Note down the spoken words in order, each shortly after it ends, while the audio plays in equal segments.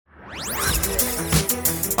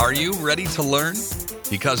Are you ready to learn?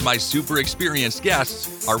 Because my super experienced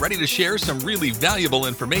guests are ready to share some really valuable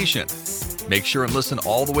information. Make sure and listen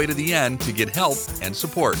all the way to the end to get help and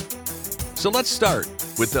support. So let's start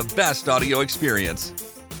with the best audio experience.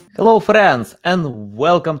 Hello friends and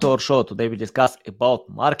welcome to our show. Today we discuss about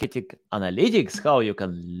marketing analytics, how you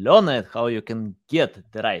can learn it, how you can get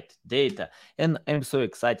the right data. And I'm so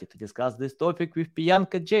excited to discuss this topic with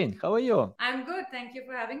Priyanka Jain. How are you? I'm good. Thank you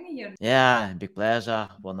for having me here. Yeah, big pleasure.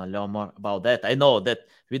 Wanna learn more about that. I know that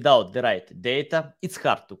without the right data, it's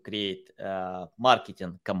hard to create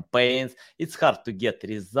marketing campaigns. It's hard to get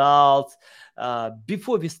results.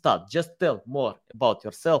 Before we start, just tell more about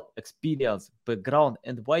yourself, experience, background,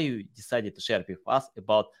 and why you decided to share with us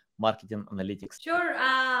about marketing analytics. Sure.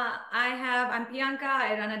 I'm Priyanka.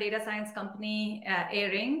 I run a data science company,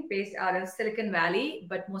 Airing, based out of Silicon Valley,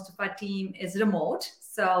 but most of our team is remote.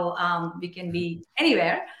 So we can be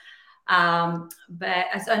anywhere. And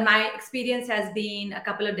my experience has been a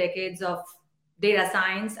couple of decades of data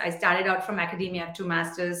science. I started out from academia, I have 2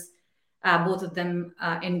 masters. Both of them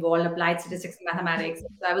involved applied statistics and mathematics.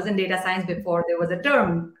 So I was in data science before there was a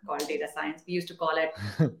term called data science. We used to call it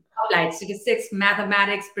applied statistics,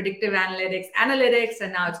 mathematics, predictive analytics,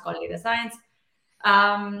 and now it's called data science.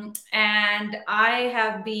 And I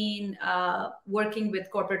have been working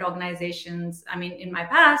with corporate organizations, in my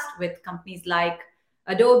past with companies like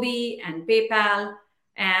Adobe and PayPal.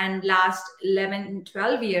 And last 11,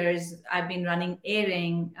 12 years, I've been running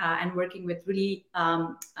Airing and working with really a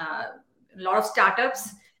lot of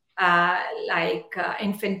startups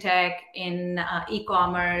in fintech, in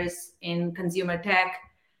e-commerce, in consumer tech,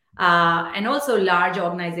 and also large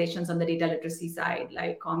organizations on the data literacy side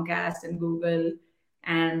like Comcast and Google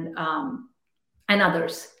and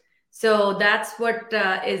others. So that's what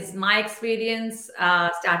is my experience,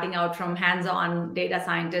 starting out from hands-on data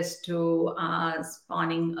scientist to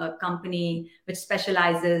spawning a company which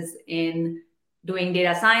specializes in doing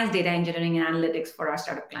data science, data engineering, and analytics for our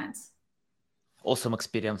startup clients. Awesome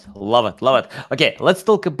experience. Love it. Okay, let's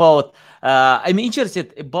talk about, I'm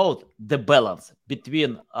interested about the balance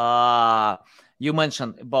between, you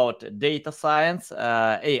mentioned about data science,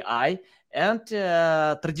 AI, and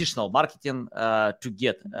traditional marketing to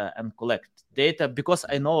get and collect data, because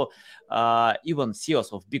I know even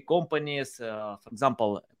CEOs of big companies, for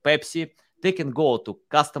example, Pepsi, they can go to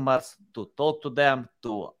customers to talk to them,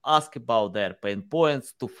 to ask about their pain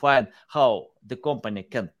points, to find how the company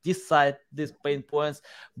can decide these pain points.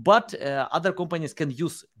 But other companies can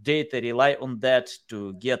use data, rely on that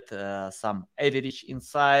to get some average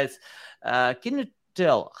insights. Can you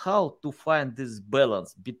tell how to find this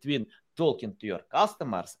balance between talking to your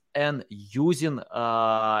customers and using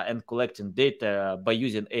and collecting data by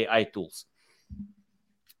using AI tools?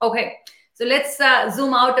 Okay. So let's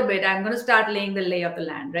zoom out a bit. I'm going to start laying the lay of the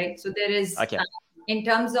land, right? So there is, in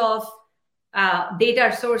terms of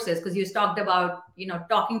data sources, because you talked about,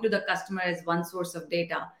 talking to the customer is one source of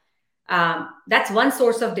data. That's one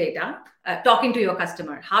source of data, talking to your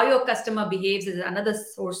customer. How your customer behaves is another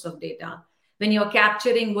source of data. When you're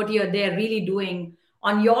capturing what they're really doing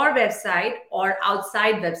on your website or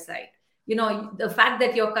outside website. The fact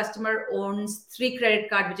that your customer owns 3 credit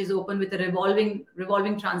card, which is open with a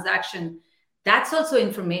revolving transaction, that's also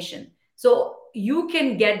information. So you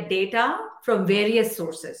can get data from various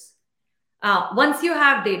sources. Once you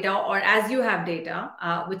have data, or as you have data,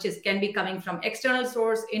 which can be coming from external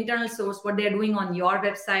source, internal source, what they're doing on your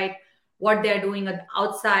website, what they're doing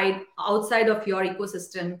outside of your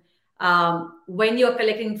ecosystem, when you're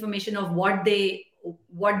collecting information of what they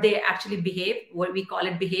actually behave, what we call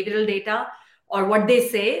it behavioral data, or what they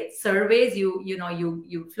say, surveys,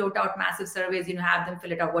 you float out massive surveys, have them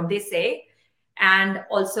fill it out, what they say, and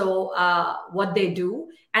also what they do.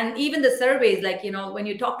 And even the surveys, when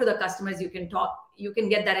you talk to the customers, you can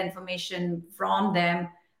get that information from them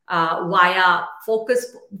via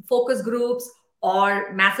focus groups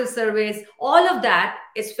or massive surveys. All of that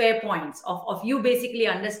is fair points of you basically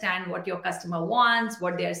understand what your customer wants,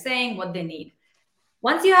 what they're saying, what they need.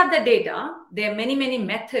 Once you have the data, there are many, many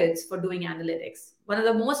methods for doing analytics. One of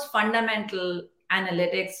the most fundamental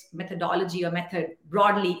analytics methodology or method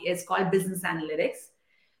broadly is called business analytics,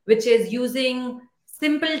 which is using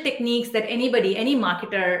simple techniques that any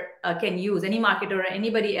marketer can use, any marketer or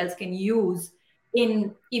anybody else can use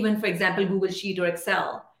in even, for example, Google Sheet or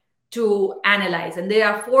Excel to analyze. And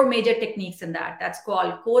there are 4 major techniques in that. That's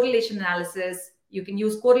called correlation analysis. You can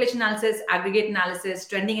use correlation analysis, aggregate analysis,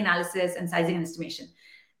 trending analysis, and sizing and estimation.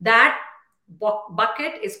 That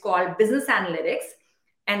bucket is called business analytics,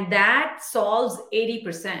 and that solves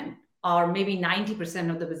 80% or maybe 90%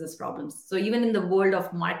 of the business problems. So even in the world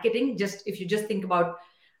of marketing, if you just think about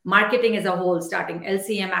marketing as a whole, starting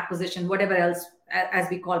LCM, acquisition, whatever else as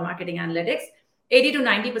we call marketing analytics, 80 to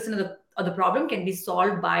 90% of the problem can be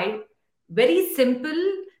solved by very simple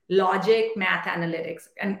logic, math analytics.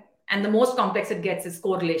 And the most complex it gets is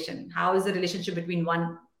correlation. How is the relationship between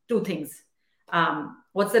two things?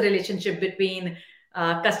 What's the relationship between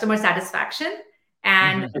customer satisfaction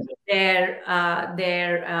and their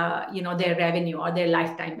revenue or their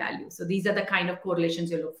lifetime value? So these are the kind of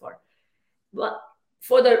correlations you look for. Well,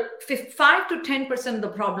 for the 5 to 10% of the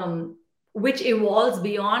problem, which evolves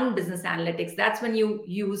beyond business analytics, that's when you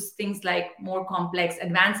use things like more complex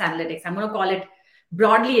advanced analytics. I'm going to call it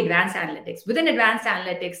broadly advanced analytics. Within advanced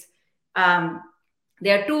analytics,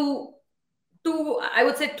 there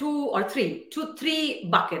are three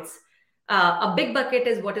buckets. A big bucket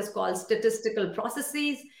is what is called statistical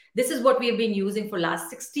processes. This is what we have been using for last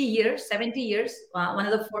 60 years, 70 years. One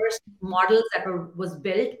of the first models that was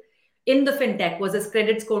built in the fintech was this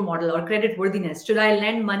credit score model or credit worthiness. Should I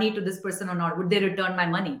lend money to this person or not? Would they return my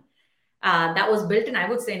money? That was built in, I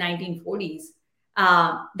would say, 1940s.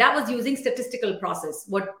 That was using statistical process.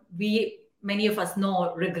 What many of us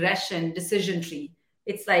know, regression, decision tree.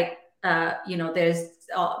 It's like, there's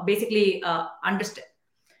basically understand.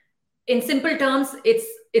 In simple terms,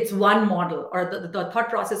 it's one model, or the thought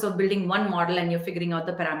process of building one model and you're figuring out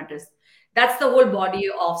the parameters. That's the whole body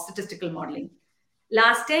of statistical modeling.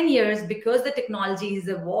 Last 10 years, because the technology has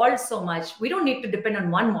evolved so much, we don't need to depend on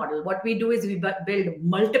one model. What we do is we build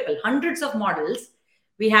hundreds of models.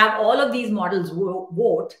 We have all of these models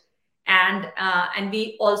vote, and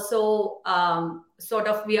we also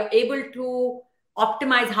we are able to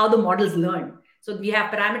optimize how the models learn. So we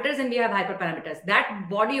have parameters and we have hyperparameters. That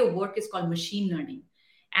body of work is called machine learning.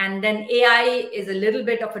 And then AI is a little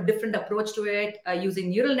bit of a different approach to it,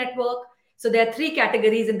 using neural network. So there are three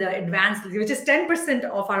categories in the advanced, which is 10%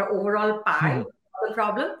 of our overall pie of the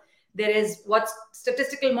problem. There is what's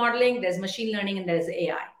statistical modeling, there's machine learning, and there's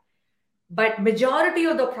AI. But majority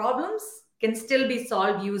of the problems can still be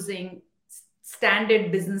solved using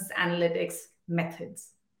standard business analytics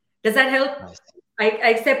methods. Does that help? Nice.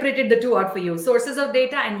 I separated the two out for you, sources of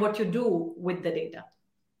data and what you do with the data.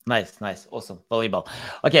 Nice. Awesome. Valuable.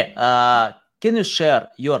 Okay. Can you share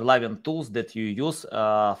your live tools that you use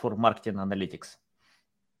for marketing analytics?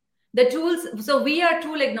 The tools, so we are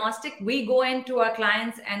tool agnostic. We go into our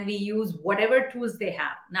clients and we use whatever tools they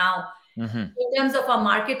have. Now, in terms of a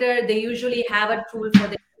marketer, they usually have a tool for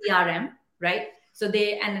the CRM, right? So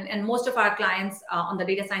and most of our clients on the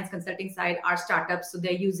data science consulting side are startups. So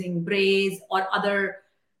they're using Braze or other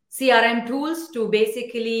CRM tools to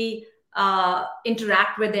basically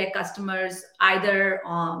interact with their customers either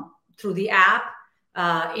through the app,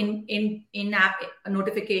 in-app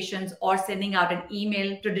notifications, or sending out an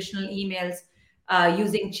email, traditional emails,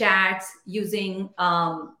 using chats, using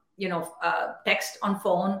text on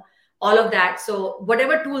phone, all of that. So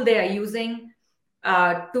whatever tool they are using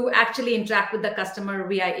to actually interact with the customer,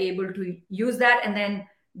 we are able to use that. And then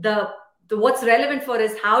what's relevant for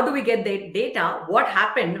is how do we get the data, what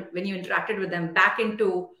happened when you interacted with them, back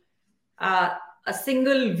into a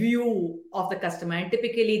single view of the customer. And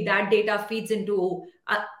typically that data feeds into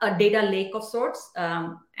a data lake of sorts.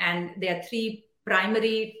 And there are three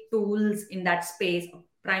primary tools in that space,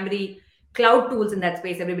 primary cloud tools in that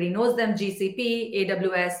space. Everybody knows them: GCP,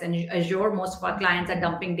 AWS, and Azure. Most of our clients are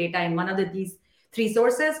dumping data in one of these three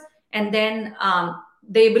sources. And then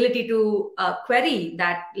the ability to query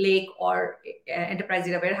that lake or enterprise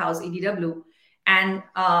data warehouse, EDW, and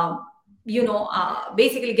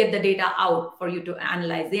basically get the data out for you to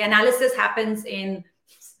analyze. The analysis happens in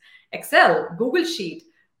Excel, Google Sheet,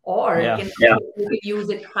 or you can use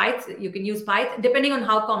it Python. You can use Python depending on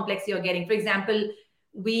how complex you're getting. For example,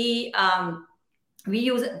 we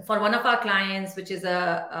use, for one of our clients, which is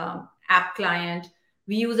a app client,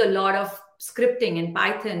 we use a lot of scripting in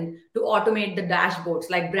Python to automate the dashboards,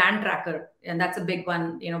 like Brand Tracker, and that's a big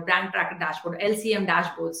one. Brand Tracker dashboard, LCM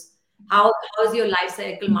dashboards. How is your life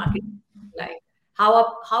cycle marketing like?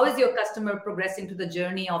 How is your customer progressing to the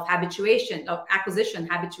journey of habituation, of acquisition,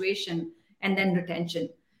 habituation, and then retention?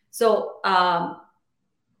 So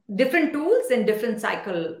different tools and different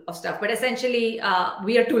cycle of stuff. But essentially,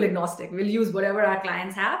 we are tool agnostic. We'll use whatever our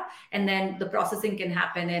clients have, and then the processing can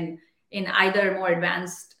happen in either more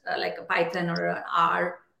advanced, like a Python or an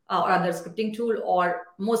R or other scripting tool, or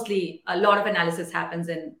mostly a lot of analysis happens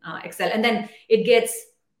in Excel. And then it gets,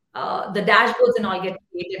 the dashboards and all get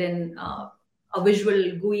created in a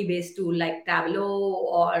visual GUI based tool like Tableau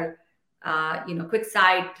or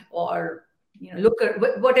QuickSight or Looker,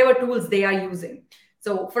 whatever tools they are using.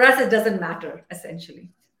 So for us, it doesn't matter,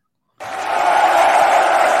 essentially.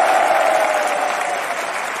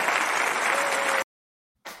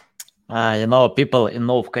 People in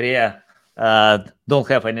North Korea don't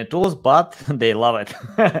have any tools, but they love it.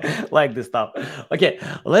 Like this stuff. Okay,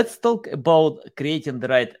 let's talk about creating the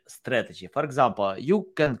right strategy. For example, you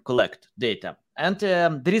can collect data. And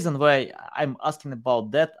the reason why I'm asking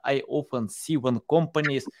about that, I often see when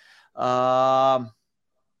companies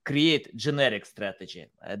create generic strategy.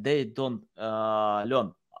 They don't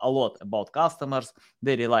learn a lot about customers.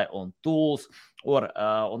 They rely on tools or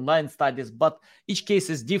online studies, but each case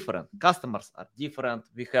is different. Customers are different.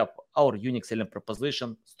 We have our unique selling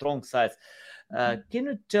proposition, strong sides. Can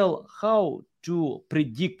you tell how to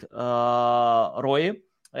predict ROI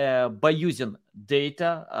by using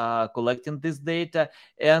data, collecting this data,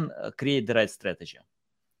 and create the right strategy?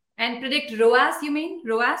 And predict ROAS, you mean?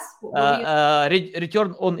 ROAS?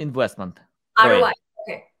 Return on investment. ROI.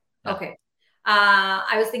 Okay. Yeah. Okay.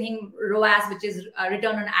 I was thinking ROAS, which is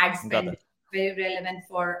return on ad spend, very relevant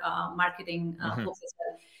for marketing folks as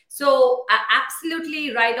well. So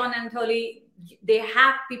absolutely right on, Anatoly.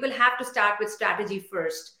 People have to start with strategy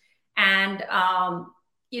first, and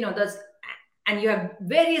and you have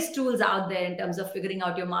various tools out there in terms of figuring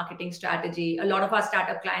out your marketing strategy. A lot of our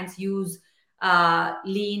startup clients use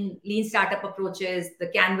lean startup approaches, the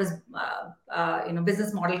Canvas,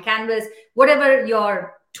 business model Canvas, whatever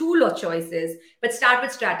your tool of choice is, but start with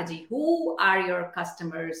strategy. Who are your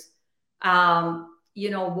customers? What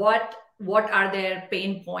are their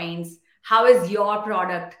pain points? How is your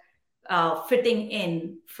product fitting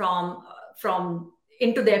in from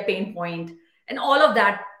into their pain point? And all of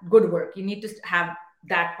that good work. You need to have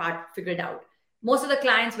that part figured out. Most of the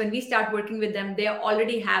clients, when we start working with them, they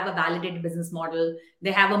already have a validated business model.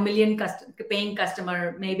 They have 1 million paying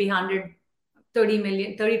customer, maybe 30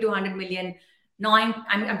 to 100 million. I'm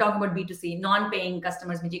talking about B2C, non-paying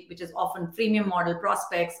customers, which is often freemium model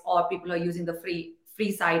prospects, or people are using the free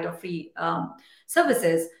site or free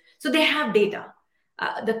services. So they have data.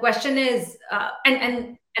 The question is,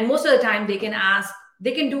 and most of the time they can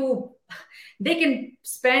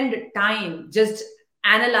spend time just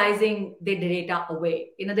analyzing the data away.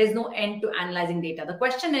 There's no end to analyzing data. The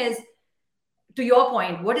question is, to your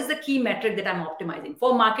point, what is the key metric that I'm optimizing?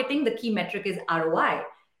 For marketing, the key metric is ROI.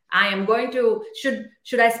 I am going to,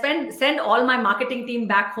 should I send all my marketing team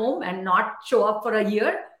back home and not show up for a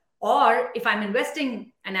year? Or if I'm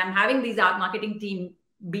investing and I'm having these marketing team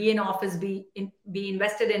be in office, be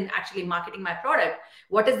invested in actually marketing my product,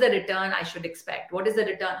 what is the return I should expect? What is the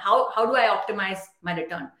return? How do I optimize my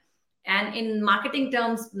return? And in marketing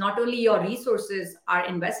terms, not only your resources are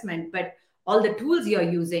investment, but all the tools you're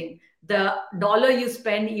using, the dollar you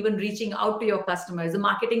spend even reaching out to your customers, the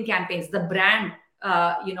marketing campaigns, the brand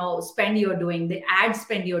spend you're doing, the ad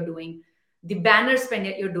spend you're doing, the banner spend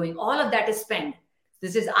that you're doing, all of that is spend.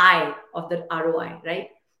 This is I of the ROI, right?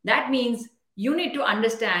 That means you need to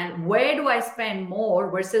understand, where do I spend more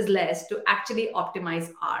versus less to actually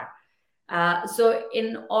optimize R. So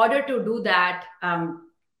in order to do that,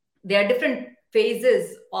 there are different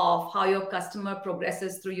phases of how your customer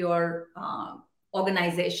progresses through your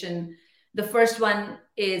organization. The first one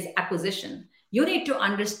is acquisition. You need to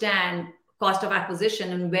understand cost of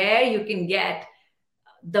acquisition and where you can get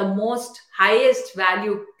the most highest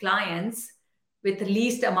value clients with the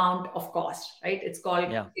least amount of cost, right? It's called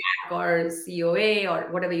CAC or COA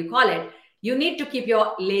or whatever you call it. You need to keep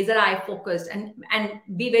your laser eye focused and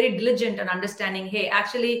be very diligent on understanding, hey,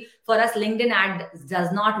 actually for us, LinkedIn ad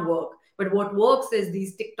does not work. But what works is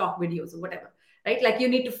these TikTok videos or whatever, right? Like you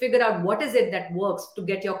need to figure out what is it that works to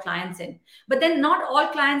get your clients in. But then not all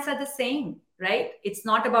clients are the same, right? It's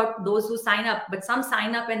not about those who sign up, but some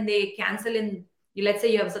sign up and they cancel in, let's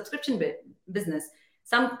say you have a subscription business.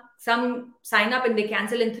 Some sign up and they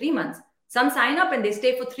cancel in 3 months. Some sign up and they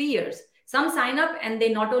stay for 3 years. Some sign up and they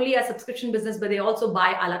not only are subscription business, but they also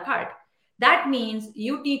buy a la carte. That means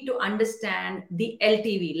you need to understand the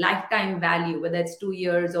LTV, lifetime value, whether it's 2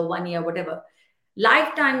 years or 1 year, whatever.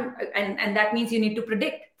 Lifetime, and that means you need to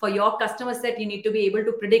predict for your customer set, you need to be able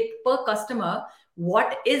to predict per customer,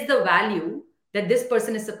 what is the value that this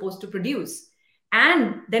person is supposed to produce.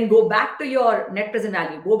 And then go back to your net present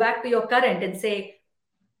value, go back to your current and say,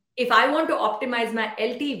 if I want to optimize my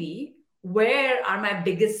LTV, where are my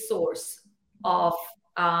biggest source of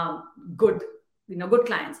good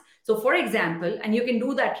clients? So for example, and you can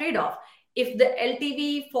do that trade-off. If the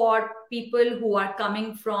LTV for people who are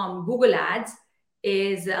coming from Google Ads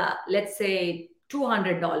is, let's say,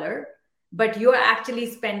 $200, but you're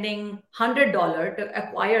actually spending $100 to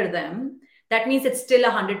acquire them, that means it's still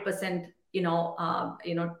 100%,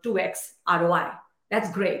 2x ROI.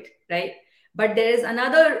 That's great, right? But there is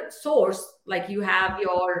another source, like you have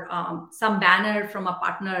your some banner from a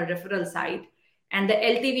partner referral site, and the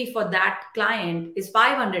LTV for that client is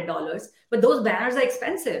 $500, but those banners are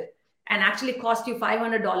expensive and actually cost you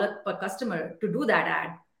 $500 per customer to do that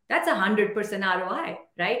ad. That's 100% ROI,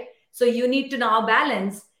 right? So you need to now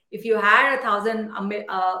balance. If you had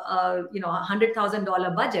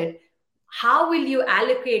 $100,000 budget, how will you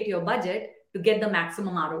allocate your budget to get the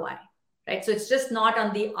maximum ROI, right? So it's just not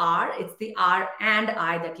on the R, it's the R and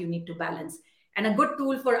I that you need to balance. And a good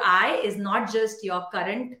tool for I is not just your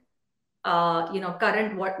current the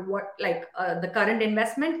current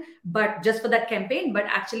investment, but just for that campaign, but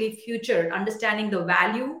actually future, understanding the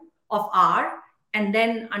value of R and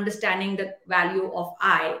then understanding the value of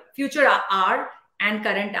I, future R and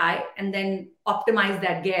current I, and then optimize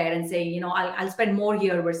that gear and say, I'll spend more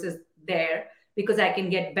here versus there because I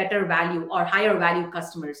can get better value or higher value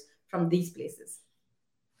customers from these places.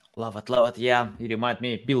 Love it. Yeah, you remind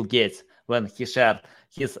me Bill Gates when he shared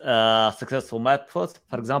his successful methods.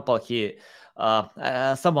 For example,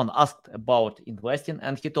 someone asked about investing,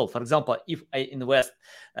 and he told, for example, if I invest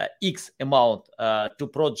X amount to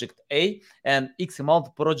project A and X amount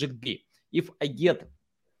to project B, if I get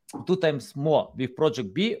 2 times more with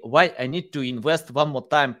project B, why I need to invest 1 more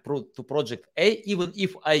time to project A, even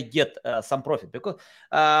if I get some profit? Because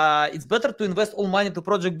it's better to invest all money to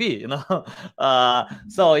project B,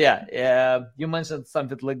 So yeah, you mentioned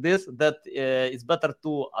something like this, that it's better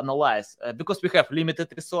to analyze because we have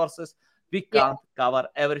limited resources. We can't cover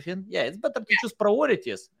everything. Yeah, it's better to choose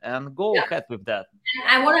priorities and go ahead with that. And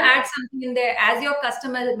I want to add something in there. As your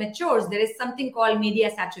customer matures, there is something called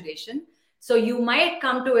media saturation. So you might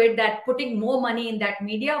come to it that putting more money in that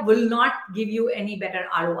media will not give you any better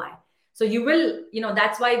ROI. So you will,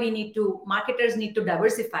 that's why marketers need to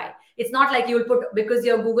diversify. It's not like you'll put, because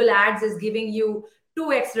your Google ads is giving you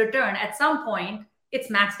 2x return, at some point it's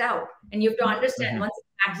maxed out. And you have to understand once it's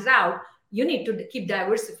maxed out, you need to keep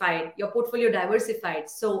diversified, your portfolio diversified.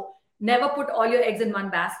 So never put all your eggs in one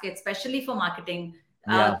basket, especially for marketing.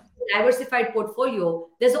 Diversified portfolio.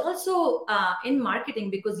 There's also in marketing,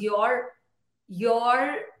 because the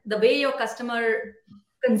way your customer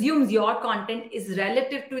consumes your content is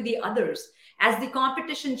relative to the others. As the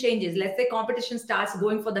competition changes, let's say competition starts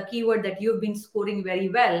going for the keyword that you've been scoring very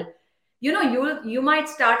well, you might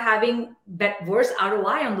start having worse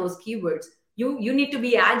ROI on those keywords. You need to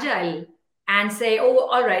be agile and say, oh,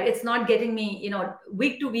 all right, it's not getting me,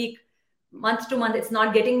 week to week, month to month, it's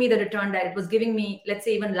not getting me the return that it was giving me, let's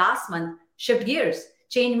say even last month. Shift gears,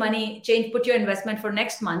 put your investment for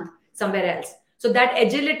next month somewhere else. So that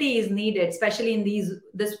agility is needed, especially in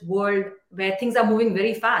this world where things are moving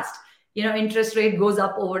very fast. Interest rate goes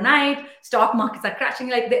up overnight, stock markets are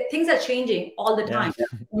crashing, things are changing all the time.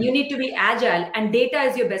 You need to be agile, and data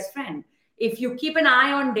is your best friend. If you keep an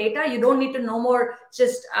eye on data, you don't need to know more.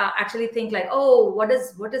 Just actually think like, oh, what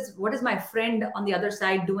is my friend on the other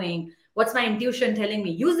side doing? What's my intuition telling me?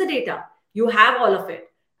 Use the data. You have all of it.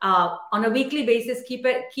 On a weekly basis, keep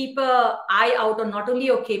a eye out on not only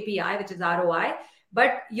your KPI, which is ROI,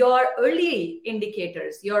 but your early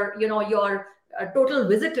indicators, your total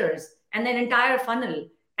visitors, and then entire funnel.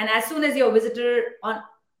 And as soon as your visitor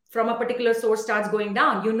from a particular source starts going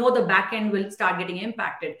down, the back end will start getting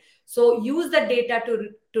impacted. So use the data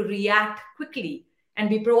to react quickly and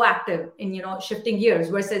be proactive in shifting gears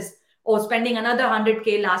versus spending another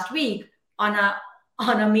 100K last week on a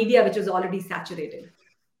media which was already saturated.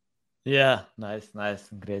 Yeah, nice,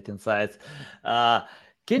 great insights.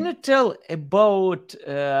 Can you tell about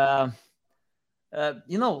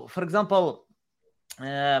for example,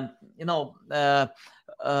 when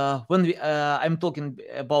I'm talking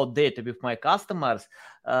about data with my customers,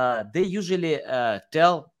 they usually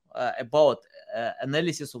tell about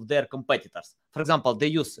analysis of their competitors. For example, they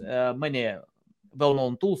use many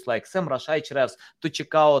well-known tools like SEMrush, Ahrefs to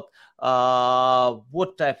check out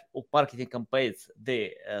what type of marketing campaigns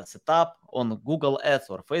they set up on Google Ads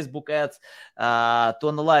or Facebook Ads, to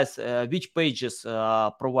analyze which pages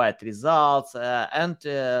provide results and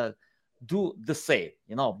do the same,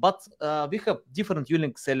 but we have different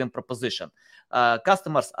unique selling proposition.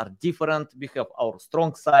 Customers are different. We have our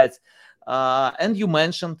strong sides. And you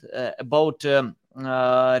mentioned about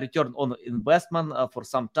return on investment for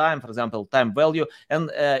some time, for example, time value.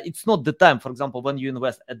 And it's not the time, for example, when you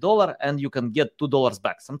invest $1 and you can get $2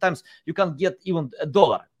 back. Sometimes you can get even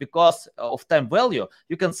 $1 because of time value.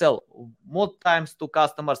 You can sell more times to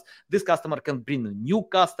customers. This customer can bring new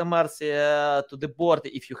customers to the board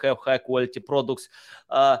if you have high quality products.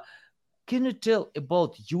 Can you tell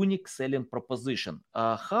about unique selling proposition?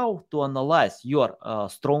 How to analyze your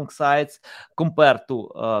strong sides compared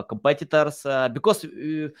to competitors? Because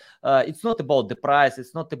it's not about the price,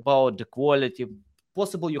 it's not about the quality.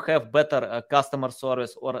 possible you have better customer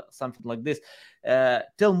service or something like this.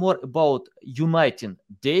 Tell more about uniting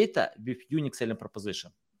data with unique selling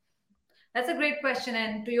proposition. That's a great question.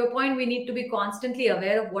 And to your point, we need to be constantly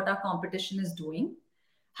aware of what our competition is doing.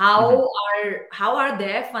 How are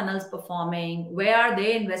their funnels performing? Where are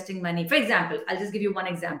they investing money? For example, I'll just give you one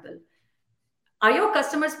example. Are your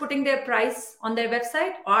customers putting their price on their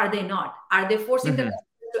website, or are they not? Are they forcing the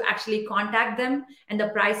customer to actually contact them and the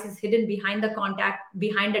price is hidden behind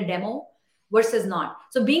behind a demo versus not?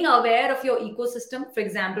 So being aware of your ecosystem. For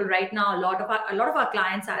example, right now, a lot of our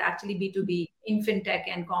clients are actually B2B in fintech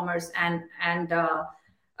and commerce and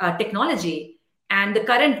technology. And the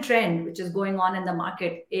current trend, which is going on in the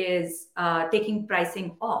market, is taking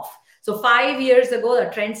pricing off. So 5 years ago,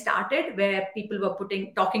 a trend started where people were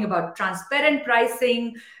talking about transparent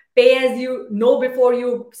pricing, pay as you know before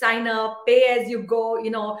you sign up, pay as you go,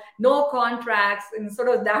 no contracts, and sort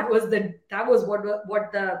of that was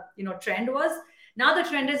what the trend was. Now the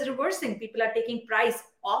trend is reversing. People are taking price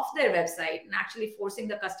off their website and actually forcing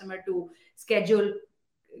the customer to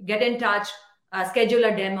get in touch, schedule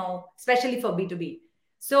a demo, especially for B2B.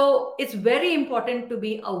 So it's very important to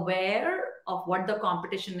be aware of what the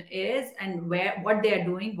competition is and what they are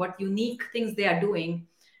doing, what unique things they are doing,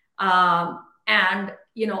 and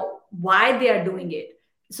why they are doing it,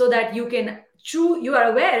 so that you are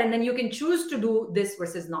aware, and then you can choose to do this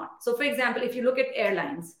versus not. So for example, if you look at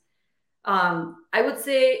airlines, I would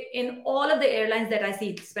say in all of the airlines that I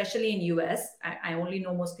see, especially in US, I only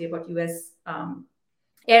know mostly about US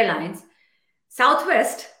airlines.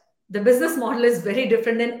 Southwest, the business model is very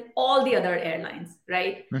different than all the other airlines,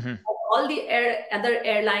 right? All the other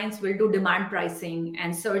airlines will do demand pricing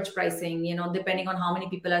and surge pricing. Depending on how many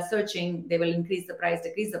people are searching, they will increase the price,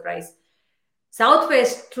 decrease the price.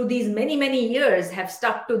 Southwest, through these many, many years, have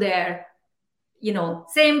stuck to their,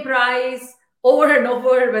 same price over and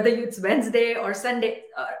over, whether it's Wednesday or Sunday.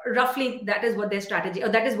 Roughly, that is what their strategy, or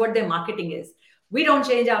that is what their marketing is. We don't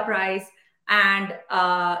change our price, and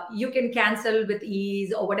you can cancel with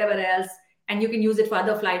ease or whatever else, and you can use it for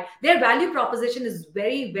other flight. Their value proposition is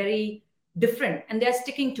very, very different, and they're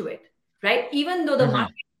sticking to it, right? Even though the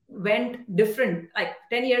market went different, like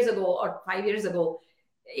 10 years ago or 5 years ago,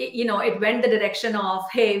 it went the direction of,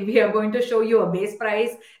 hey, we are going to show you a base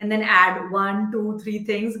price and then add 1, 2, 3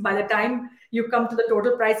 things. By the time you come to the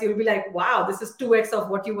total price, you'll be like, wow, this is 2x of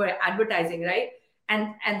what you were advertising, right?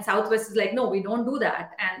 And Southwest is like, no, we don't do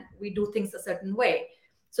that, and we do things a certain way.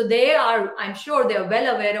 So I'm sure they're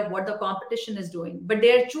well aware of what the competition is doing, but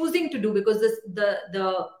they're choosing to do, because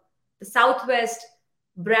the Southwest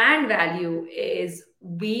brand value is,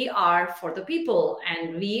 we are for the people,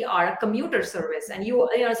 and we are a commuter service, and so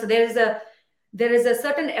there is a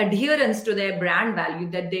certain adherence to their brand value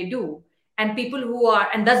that they do, and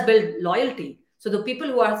and thus build loyalty. So the people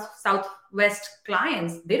who are Southwest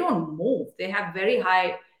clients, they don't move. They have very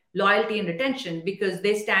high loyalty and retention because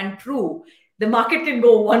they stand true. The market can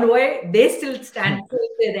go one way, they still stand true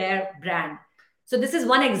to their brand. So this is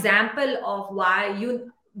one example of why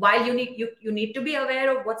you need to be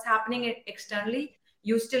aware of what's happening externally.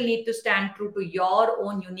 You still need to stand true to your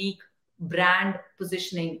own unique brand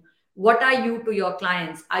positioning. What are you to your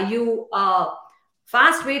clients? Are you a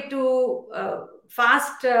fast way to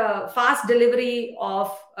fast delivery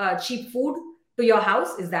of cheap food to your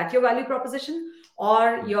house? Is that your value proposition?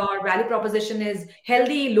 Or your value proposition is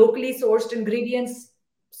healthy, locally sourced ingredients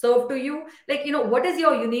served to you? What is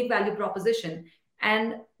your unique value proposition?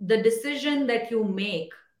 And the decision that you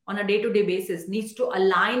make on a day-to-day basis needs to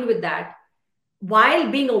align with that, while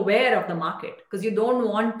being aware of the market, because you don't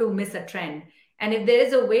want to miss a trend. And if there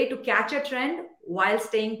is a way to catch a trend while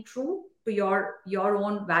staying true to your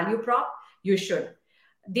own value prop, you should.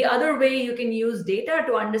 The other way you can use data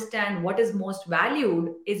to understand what is most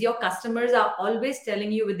valued is your customers are always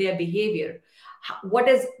telling you with their behavior. What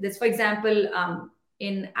is this? For example,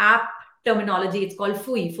 in app terminology, it's called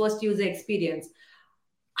FUI, first user experience.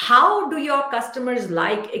 How do your customers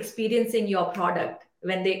like experiencing your product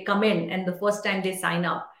when they come in and the first time they sign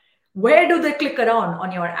up? Where do they click around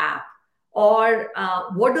on your app? Or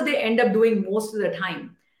what do they end up doing most of the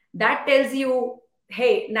time? That tells you,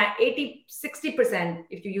 hey, now 60%,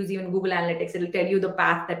 if you use even Google Analytics, it'll tell you the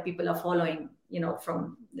path that people are following,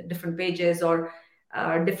 from the different pages or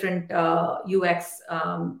different UX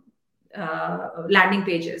landing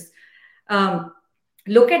pages.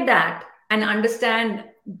 Look at that and understand,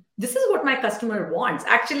 this is what my customer wants.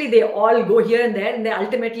 Actually, they all go here and there, and they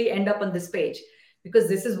ultimately end up on this page because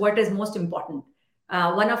this is what is most important.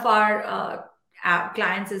 One of our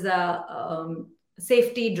clients is a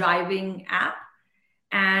safety driving app.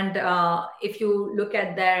 And if you look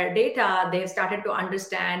at their data, they've started to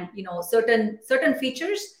understand, certain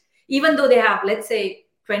features, even though they have, let's say,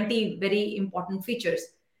 20 very important features,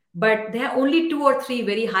 but there are only 2 or 3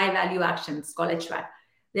 very high value actions called HVAC.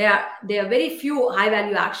 There are very few high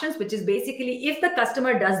value actions, which is basically if the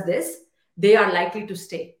customer does this, they are likely to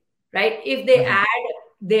stay, right? If they add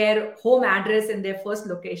their home address in their first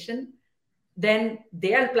location, then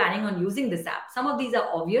they are planning on using this app. Some of these are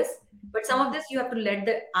obvious, but some of this you have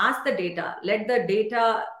to ask the data, let the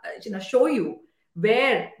data show you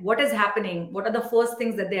what is happening, what are the first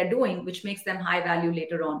things that they are doing, which makes them high value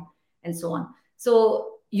later on, and so on.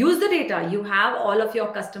 So use the data. You have all of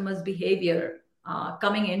your customers' behavior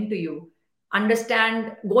coming into you.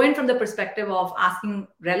 Understand, going from the perspective of asking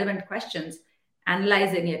relevant questions,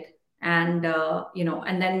 analyzing it, and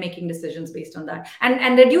and then making decisions based on that,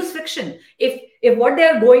 and reduce friction. If what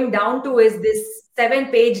they're going down to is this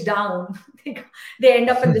 7-page down, they end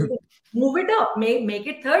up in this. Move it up, make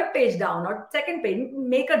it 3rd page down or 2nd page.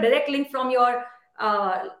 Make a direct link from your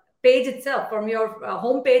page itself, from your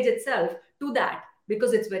home page itself to that,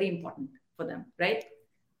 because it's very important for them, right?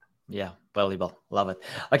 Yeah, valuable. Love it.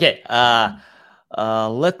 Okay,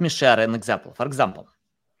 let me share an example. For example,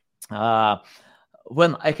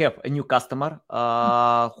 when I have a new customer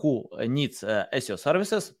who needs SEO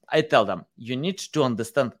services, I tell them, you need to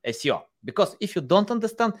understand SEO. Because if you don't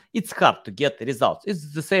understand, it's hard to get results.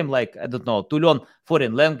 It's the same like, I don't know, to learn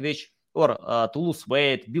foreign language or to lose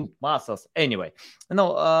weight, build muscles. Anyway,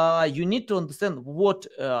 you need to understand what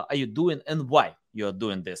are you doing and why you're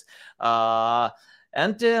doing this.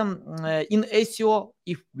 And in SEO,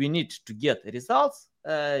 if we need to get results,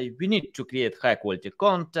 we need to create high quality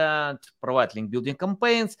content, provide link building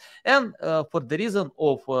campaigns, and for the reason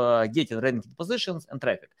of getting ranking positions and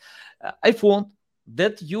traffic. I found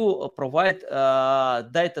that you provide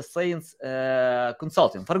data science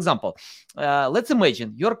consulting. For example, let's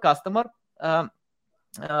imagine your customer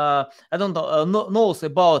I don't know, knows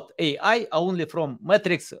about AI only from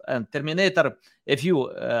Matrix and Terminator, a few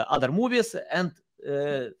other movies, and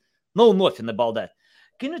know nothing about that.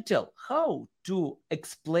 Can you tell how to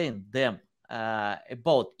explain them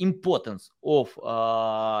about importance of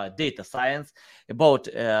data science, about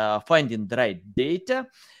finding the right data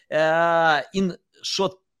in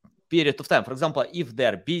short period of time? For example, if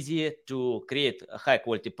they're busy to create high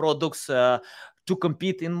quality products, to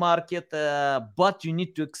compete in market, but you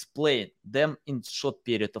need to explain them in short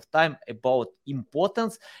period of time about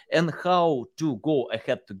importance and how to go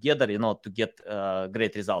ahead together, to get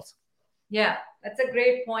great results. Yeah, that's a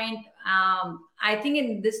great point. I think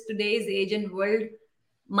in this today's age and world,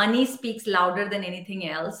 money speaks louder than anything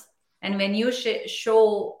else. And when you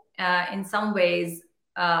show in some ways,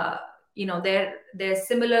 there's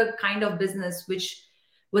similar kind of business which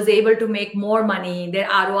was able to make more money, their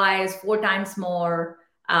ROI is 4 times more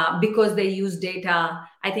because they use data.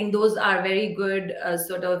 I think those are very good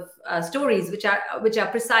stories which are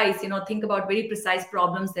precise. Think about very precise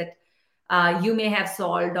problems that you may have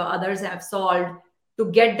solved or others have solved to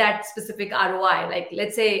get that specific ROI. Like,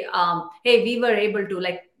 let's say, hey, we were able to,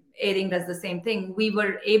 like Airing does the same thing. We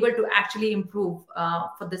were able to actually improve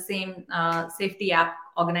for the same safety app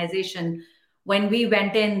organization. When we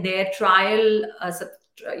went in, their trial,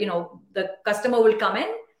 the customer will come in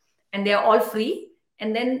and they're all free.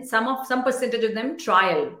 And then some percentage of them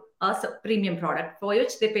trial a premium product for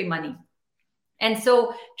which they pay money. And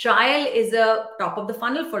so trial is a top of the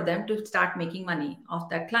funnel for them to start making money off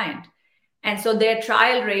that client. And so their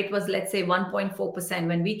trial rate was, let's say, 1.4%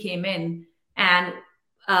 when we came in. And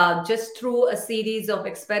just through a series of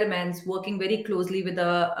experiments, working very closely with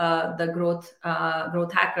the growth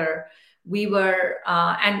hacker, we were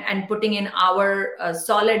and putting in our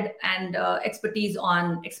solid and expertise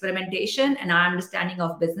on experimentation and our understanding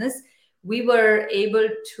of business, we were able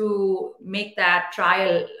to make that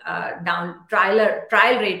trial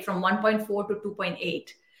rate from 1.4 to 2.8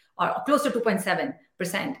 or close to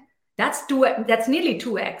 2.7%. That's nearly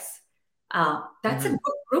 2x. That's a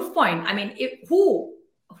good proof point. I mean,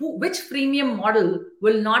 which freemium model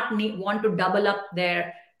will not want to double up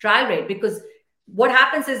their trial rate? Because what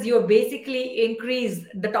happens is you basically increase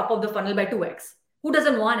the top of the funnel by 2x. Who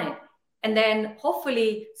doesn't want it? And then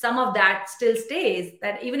hopefully some of that still stays,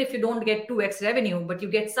 that even if you don't get 2x revenue, but you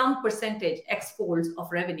get some percentage, X folds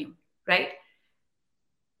of revenue, right?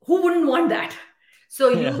 Who wouldn't want that? So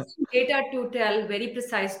using data to tell very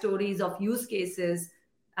precise stories of use cases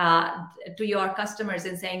to your customers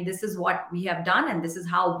and saying, this is what we have done and this is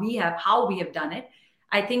how we have done it,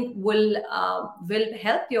 I think will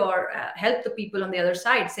help help the people on the other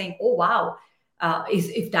side saying, oh, wow,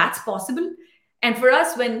 if that's possible. And for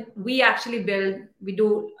us, when we actually build, we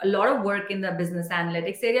do a lot of work in the business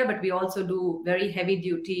analytics area, but we also do very heavy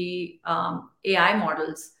duty AI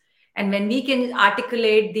models. And when we can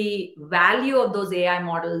articulate the value of those AI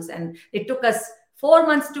models, and it took us 4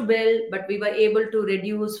 months to build, but we were able to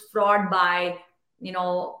reduce fraud by,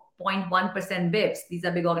 0.1% bips. These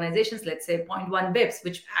are big organizations, let's say 0.1 bips,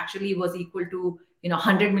 which actually was equal to,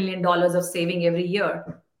 $100 million of saving every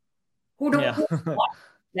year. Who don't want,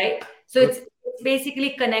 right? So it's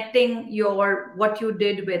basically connecting what you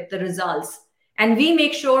did with the results. And we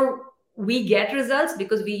make sure we get results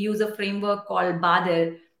because we use a framework called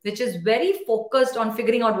Badir, which is very focused on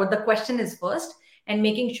figuring out what the question is first and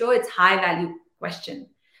making sure it's high value question.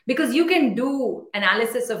 Because you can do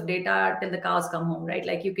analysis of data till the cows come home, right?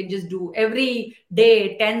 Like you can just do every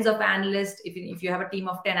day tens of analysts. If you have a team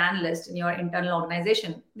of 10 analysts in your internal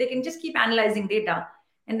organization, they can just keep analyzing data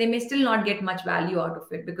and they may still not get much value out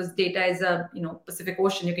of it because data is a Pacific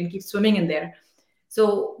Ocean. You can keep swimming in there.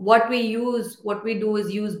 So what we do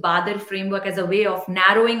is use Badir framework as a way of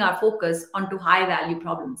narrowing our focus onto high value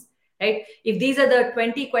problems, right? If these are the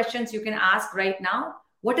 20 questions you can ask right now,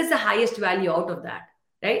 what is the highest value out of that,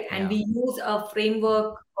 right? And we use a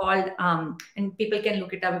framework called, and people can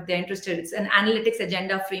look it up if they're interested. It's an analytics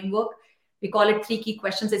agenda framework. We call it 3 key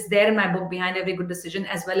questions. It's there in my book, Behind Every Good Decision,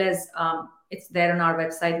 as well as it's there on our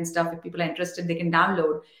website and stuff. If people are interested, they can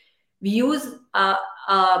download. We use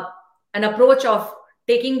an approach of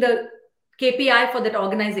taking the KPI for that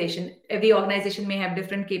organization. Every organization may have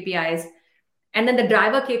different KPIs. And then the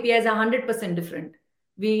driver KPIs are 100% different.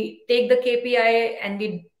 We take the KPI and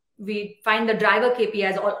we find the driver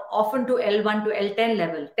KPIs often to L1 to L10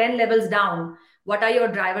 level, 10 levels down. What are your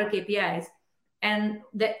driver KPIs? And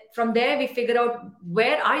from there, we figure out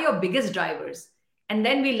where are your biggest drivers. And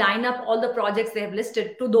then we line up all the projects they have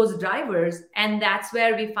listed to those drivers. And that's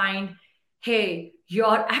where we find, hey,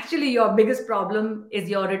 your biggest problem is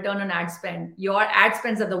your return on ad spend. Your ad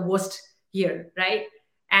spends are the worst here, right?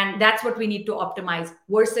 And that's what we need to optimize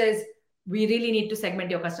versus we really need to segment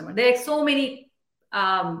your customer. There are so many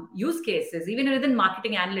use cases, even within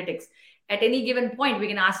marketing analytics. At any given point, we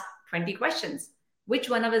can ask 20 questions. Which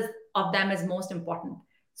one of them is most important?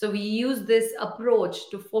 So we use this approach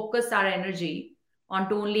to focus our energy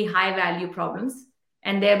onto only high value problems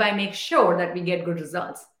and thereby make sure that we get good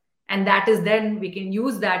results. And that is then we can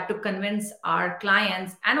use that to convince our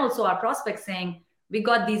clients and also our prospects saying, we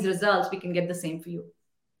got these results, we can get the same for you.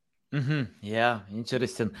 Yeah,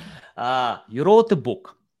 interesting. You wrote a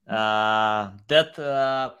book that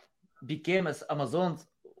became as Amazon's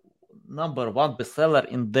 #1 bestseller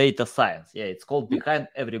in data science. Yeah, it's called Behind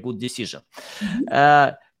Every Good Decision.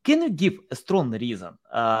 Can you give a strong reason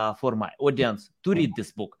for my audience to read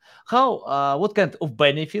this book? What kind of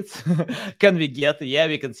benefits can we get? Yeah,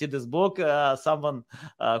 we can see this book. Someone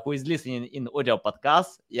who is listening in audio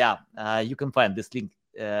podcast, you can find this link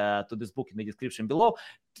to this book in the description below.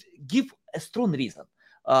 Give a strong reason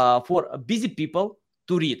for busy people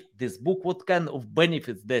to read this book, what kind of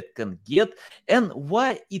benefits they can get, and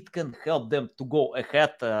why it can help them to go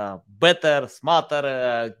ahead better,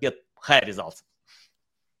 smarter, get high results.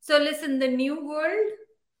 So listen, the new world,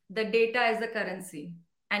 the data is the currency.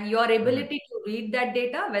 And your ability to read that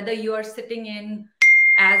data, whether you are sitting in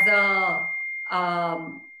as a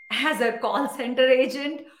call center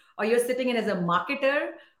agent, or you're sitting in as a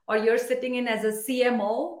marketer, or you're sitting in as a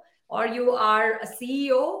CMO, or you are a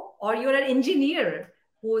CEO, or you're an engineer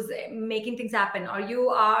who's making things happen, or you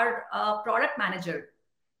are a product manager,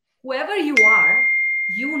 whoever you are,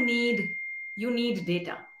 you need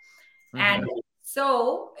data. And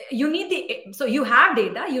so you have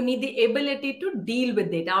data, you need the ability to deal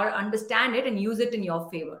with data or understand it and use it in your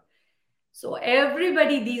favor. So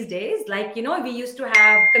everybody these days, we used to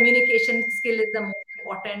have communication skill is the most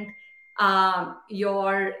important.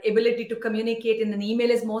 Your ability to communicate in an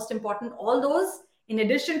email is most important. All those, in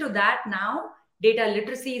addition to that, now data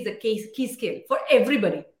literacy is a key skill for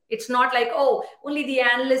everybody. It's not like, only the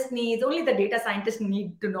analyst needs, only the data scientist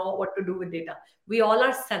need to know what to do with data. We all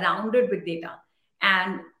are surrounded with data.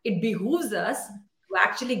 And it behooves us to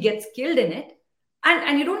actually get skilled in it.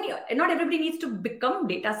 And not everybody needs to become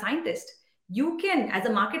data scientist. You can, as a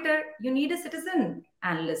marketer, you need a citizen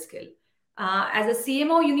analyst skill. As a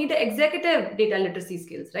CMO, you need the executive data literacy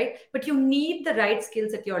skills, right? But you need the right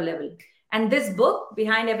skills at your level. And this book,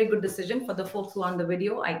 Behind Every Good Decision, for the folks who are on the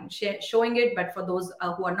video, I'm showing it, but for those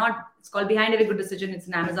who are not, it's called Behind Every Good Decision. It's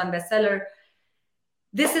an Amazon bestseller.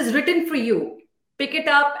 This is written for you. Pick it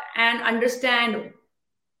up and understand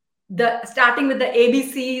starting with the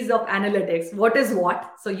ABCs of analytics. What is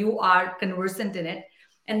what? So you are conversant in it.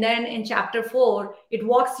 And then in chapter 4, it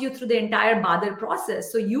walks you through the entire Badr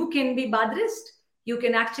process. So you can be Badrist. You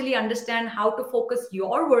can actually understand how to focus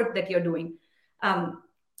your work that you're doing. A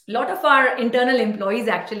lot of our internal employees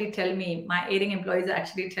actually tell me, my airing employees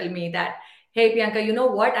actually tell me that, hey, Priyanka, you know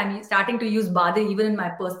what? I'm starting to use Badr even in my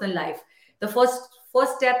personal life. The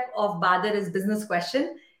first step of Badr is business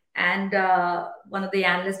question. And one of the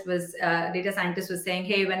analysts was, data scientist was saying,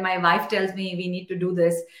 hey, when my wife tells me we need to do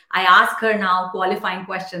this, I ask her now qualifying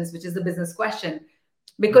questions, which is the business question.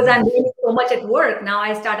 Because I'm doing so much at work, now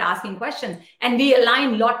I start asking questions. And we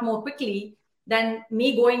align a lot more quickly than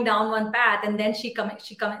me going down one path. And then she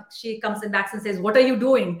comes and back and says, what are you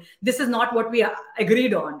doing? This is not what we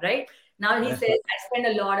agreed on, right? Now he says, I spend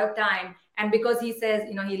a lot of time. And because he says,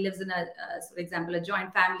 he lives in for example, a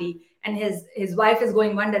joint family, and his wife is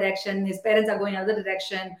going one direction, his parents are going another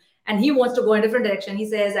direction, and he wants to go in a different direction. He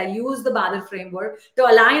says, I use the Badr framework to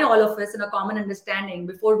align all of us in a common understanding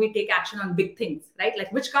before we take action on big things, right?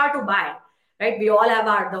 Like which car to buy, right? We all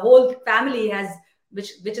have the whole family has,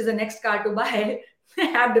 which is the next car to buy,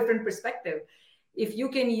 have different perspective. If you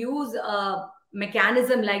can use a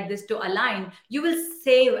mechanism like this to align, you will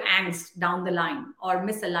save angst down the line or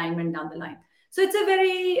misalignment down the line. So it's a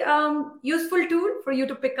very useful tool for you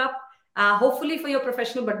to pick up, hopefully for your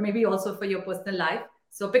professional, but maybe also for your personal life.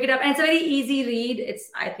 So pick it up. And it's a very easy read.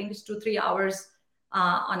 I think it's 2-3 hours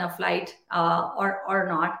on a flight or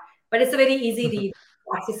not. But it's a very easy read,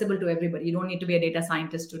 accessible to everybody. You don't need to be a data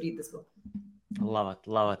scientist to read this book. Love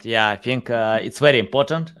it. Yeah, I think it's very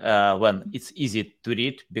important when it's easy to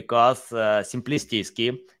read, because simplicity is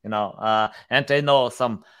key, and I know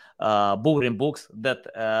some boring books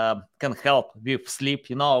that can help with sleep.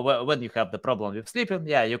 When you have the problem with sleeping,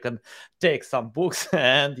 you can take some books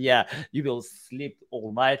and you will sleep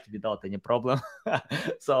all night without any problem.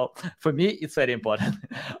 So for me, it's very important.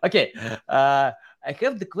 Okay, I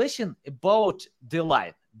have the question about the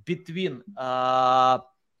line between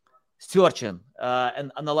searching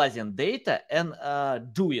and analyzing data and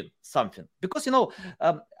doing something. Because,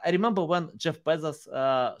 I remember when Jeff Bezos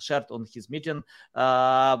shared on his meeting,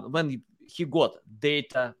 when he got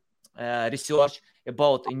data research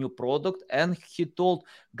about a new product, and he told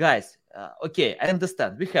guys, okay, I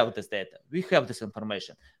understand, we have this data, we have this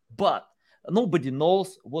information, but nobody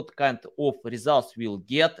knows what kind of results we'll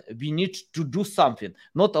get. We need to do something,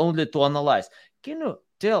 not only to analyze. Can you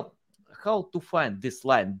tell how to find this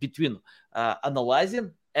line between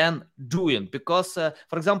analyzing and doing? Because,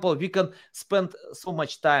 for example, we can spend so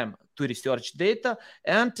much time to research data,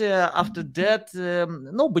 and after that,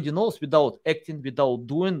 nobody knows without acting, without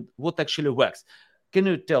doing, what actually works. Can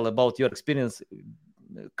you tell about your experience,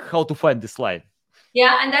 how to find this line?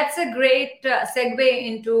 Yeah, and that's a great segue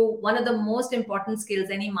into one of the most important skills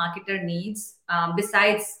any marketer needs,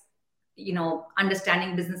 besides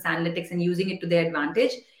understanding business analytics and using it to their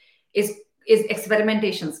advantage, is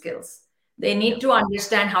experimentation skills. They need to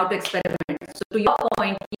understand how to experiment. So to your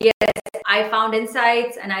point, yes, I found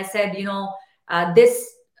insights and I said,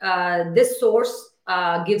 this source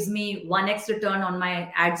gives me 1x return on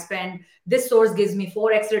my ad spend. This source gives me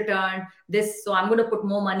 4x return. So I'm going to put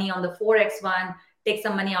more money on the 4x one, take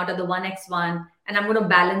some money out of the 1x one, and I'm going to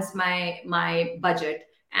balance my budget.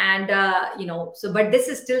 And, but this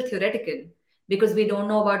is still theoretical, because we don't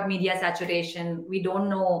know about media saturation. We don't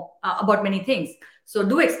know about many things. So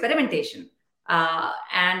do experimentation,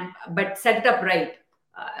 but set it up right.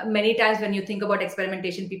 Many times when you think about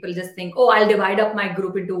experimentation, people just think, oh, I'll divide up my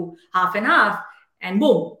group into half and half, and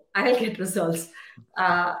boom, I'll get results.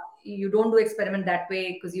 You don't do experiment that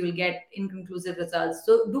way, because you will get inconclusive results.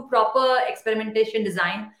 So do proper experimentation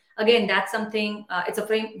design. Again, that's something,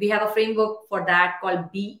 we have a framework for that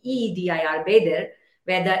called BEDIR, BEDIR,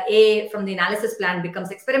 where the A from the analysis plan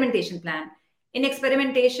becomes experimentation plan. In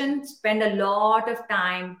experimentation, spend a lot of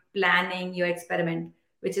time planning your experiment,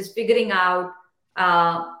 which is figuring out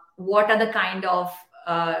what are the kind of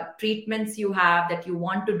treatments you have that you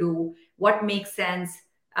want to do, what makes sense,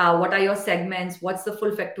 what are your segments, what's the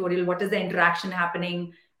full factorial, what is the interaction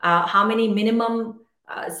happening, how many minimum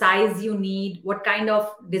size you need, what kind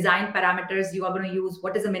of design parameters you are going to use,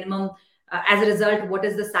 what is the minimum. As a result, what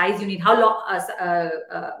is the size you need? How long?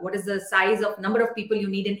 What is the size of number of people you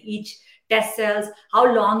need in each test cells?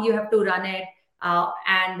 How long you have to run it?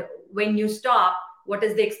 And when you stop, what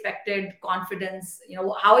is the expected confidence?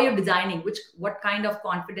 How are you designing? What kind of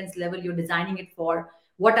confidence level you're designing it for?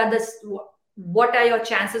 What are your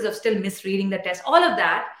chances of still misreading the test? All of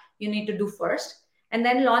that you need to do first, and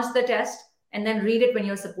then launch the test, and then read it when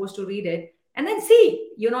you're supposed to read it, and then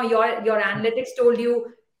see. Your analytics told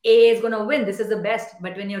you A is going to win. This is the best.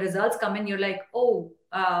 But when your results come in, you're like, oh,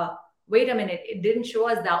 wait a minute, it didn't show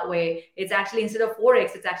us that way. It's actually, instead of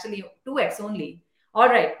 4x, it's actually 2x only. All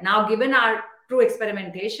right, now given our true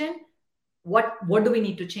experimentation, what do we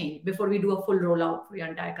need to change before we do a full rollout for your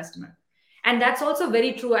entire customer? And that's also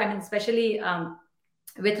very true. I mean, especially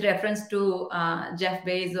with reference to Jeff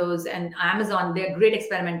Bezos and Amazon, they're great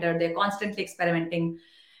experimenter. They're constantly experimenting,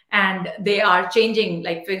 and they are changing.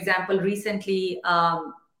 Like, for example, recently,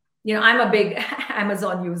 I'm a big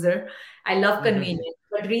Amazon user. I love convenience,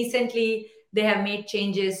 but recently they have made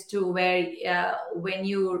changes to where when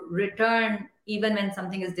you return, even when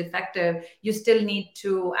something is defective, you still need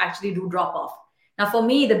to actually do drop off. Now, for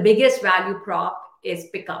me, the biggest value prop is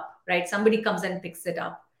pickup, right? Somebody comes and picks it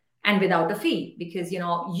up, and without a fee, because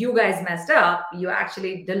you guys messed up. You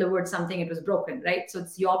actually delivered something, it was broken, right? So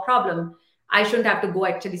it's your problem. I shouldn't have to go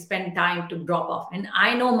actually spend time to drop off. And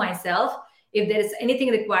I know myself, if there is anything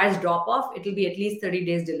requires drop off, it will be at least 30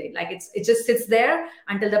 days delayed. Like it just sits there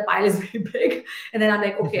until the pile is very big. And then I'm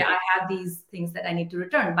like, okay, I have these things that I need to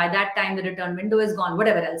return. By that time, the return window is gone,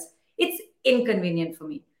 whatever else. It's inconvenient for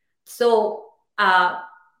me. So,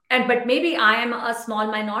 but maybe I am a small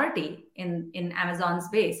minority in Amazon's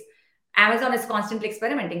base. Amazon is constantly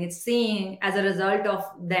experimenting. It's seeing, as a result of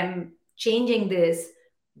them changing this,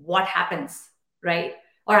 what happens, right?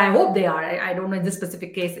 Or I hope they are. I don't know in this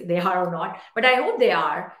specific case they are or not, but I hope they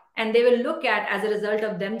are. And they will look at, as a result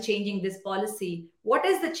of them changing this policy, what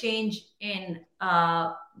is the change in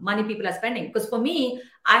money people are spending? Because for me,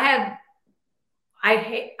 I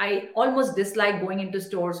almost dislike going into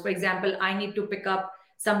stores. For example, I need to pick up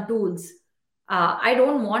some tools. I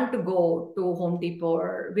don't want to go to Home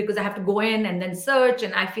Depot because I have to go in and then search,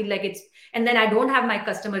 and I feel like and then I don't have my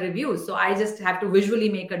customer reviews. So I just have to visually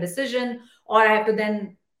make a decision, or I have to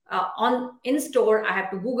then in store, I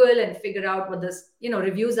have to Google and figure out what this,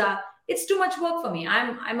 reviews are. It's too much work for me.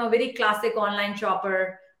 I'm a very classic online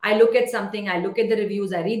shopper. I look at something, I look at the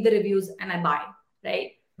reviews, I read the reviews, and I buy,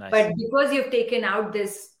 right? Nice. But because you've taken out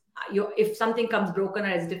this, if something comes broken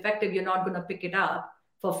or is defective, you're not going to pick it up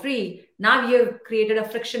for free. Now you've created a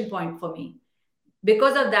friction point for me.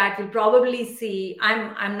 Because of that, you'll probably see,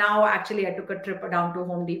 I'm now actually, I took a trip down to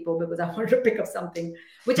Home Depot because I wanted to pick up something,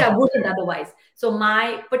 which I wouldn't otherwise. So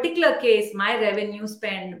my particular case, my revenue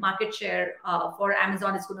spend market share for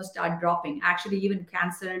Amazon is going to start dropping. Actually, even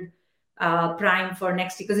canceled Prime for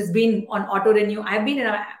next year because it's been on auto renew. I've been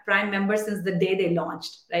a Prime member since the day they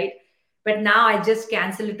launched, right? But now I just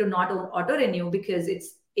cancel it to not auto renew because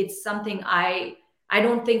it's something I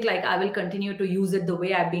don't think like I will continue to use it the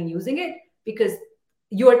way I've been using it, because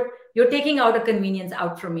you're taking out a convenience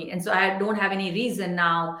out from me. And so I don't have any reason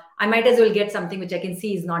now. I might as well get something which I can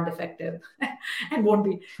see is not defective and won't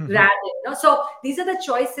be rad. So these are the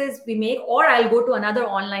choices we make, or I'll go to another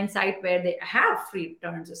online site where they have free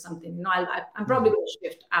returns or something. I'm probably going to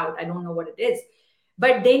shift out. I don't know what it is,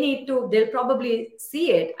 but they'll probably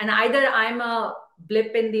see it. And either I'm a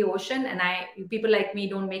blip in the ocean and people like me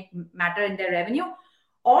don't matter in their revenue,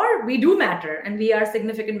 or we do matter and we are a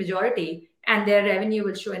significant majority, and their revenue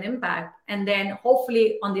will show an impact. And then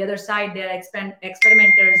hopefully on the other side, there are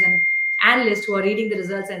experimenters and analysts who are reading the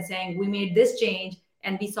results and saying, we made this change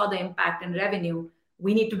and we saw the impact in revenue.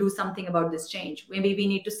 We need to do something about this change. Maybe we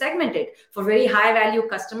need to segment it. For very high value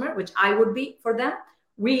customer, which I would be for them,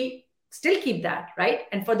 we still keep that, right?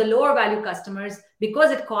 And for the lower value customers, because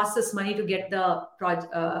it costs us money to get the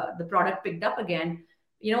product picked up again,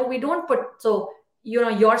 we don't put, so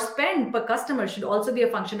your spend per customer should also be a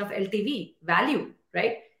function of LTV, value,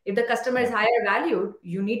 right? If the customer is higher valued,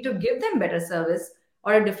 you need to give them better service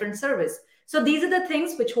or a different service. So these are the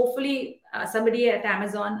things which hopefully somebody at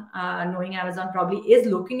Amazon, knowing Amazon, probably is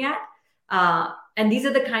looking at. And these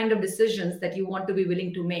are the kind of decisions that you want to be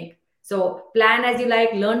willing to make. So plan as you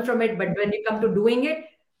like, learn from it. But when you come to doing it,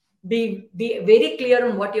 be very clear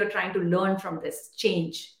on what you're trying to learn from this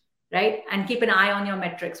change. Right? And keep an eye on your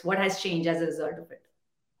metrics. What has changed as a result of it?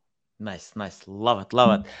 Nice. Love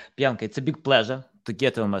it. Bianca, it's a big pleasure to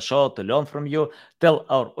get on my show, to learn from you. Tell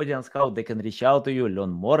our audience how they can reach out to you,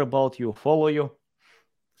 learn more about you, follow you.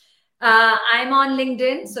 I'm on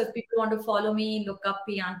LinkedIn. So if people want to follow me, look up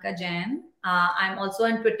Bianca Jain. I'm also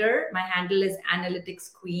on Twitter. My handle is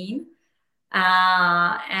Analytics Queen.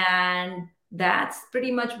 And that's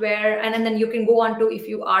pretty much where, and then you can go on to, if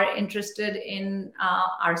you are interested in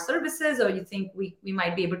our services, or you think we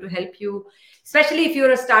might be able to help you, especially if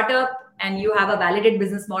you're a startup and you have a validated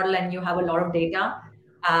business model and you have a lot of data,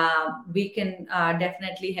 we can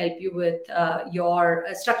definitely help you with your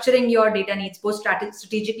structuring your data needs, both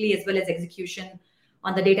strategically as well as execution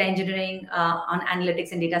on the data engineering, on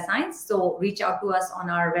analytics and data science. So reach out to us on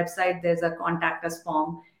our website. There's a contact us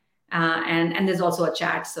form, and there's also a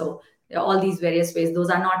chat. So all these various ways. Those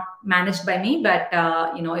are not managed by me, but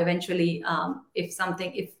eventually,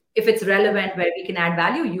 if it's relevant where we can add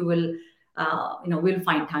value, you will, we'll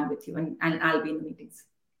find time with you, and I'll be in the meetings.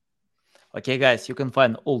 Okay, guys, you can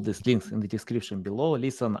find all these links in the description below.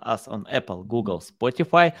 Listen us on Apple, Google,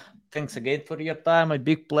 Spotify. Thanks again for your time. A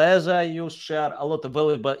big pleasure. You share a lot of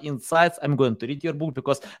valuable insights. I'm going to read your book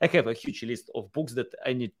because I have a huge list of books that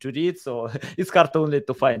I need to read. So it's hard only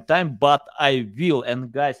to find time, but I will. And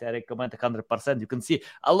guys, I recommend 100%. You can see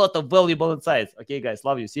a lot of valuable insights. Okay, guys,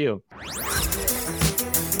 love you. See you.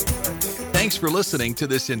 Thanks for listening to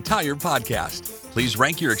this entire podcast. Please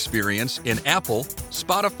rank your experience in Apple,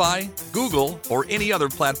 Spotify, Google, or any other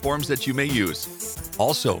platforms that you may use.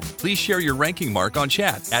 Also, please share your ranking mark on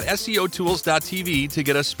chat at SEOtools.tv to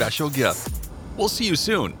get a special gift. We'll see you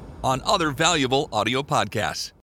soon on other valuable audio podcasts.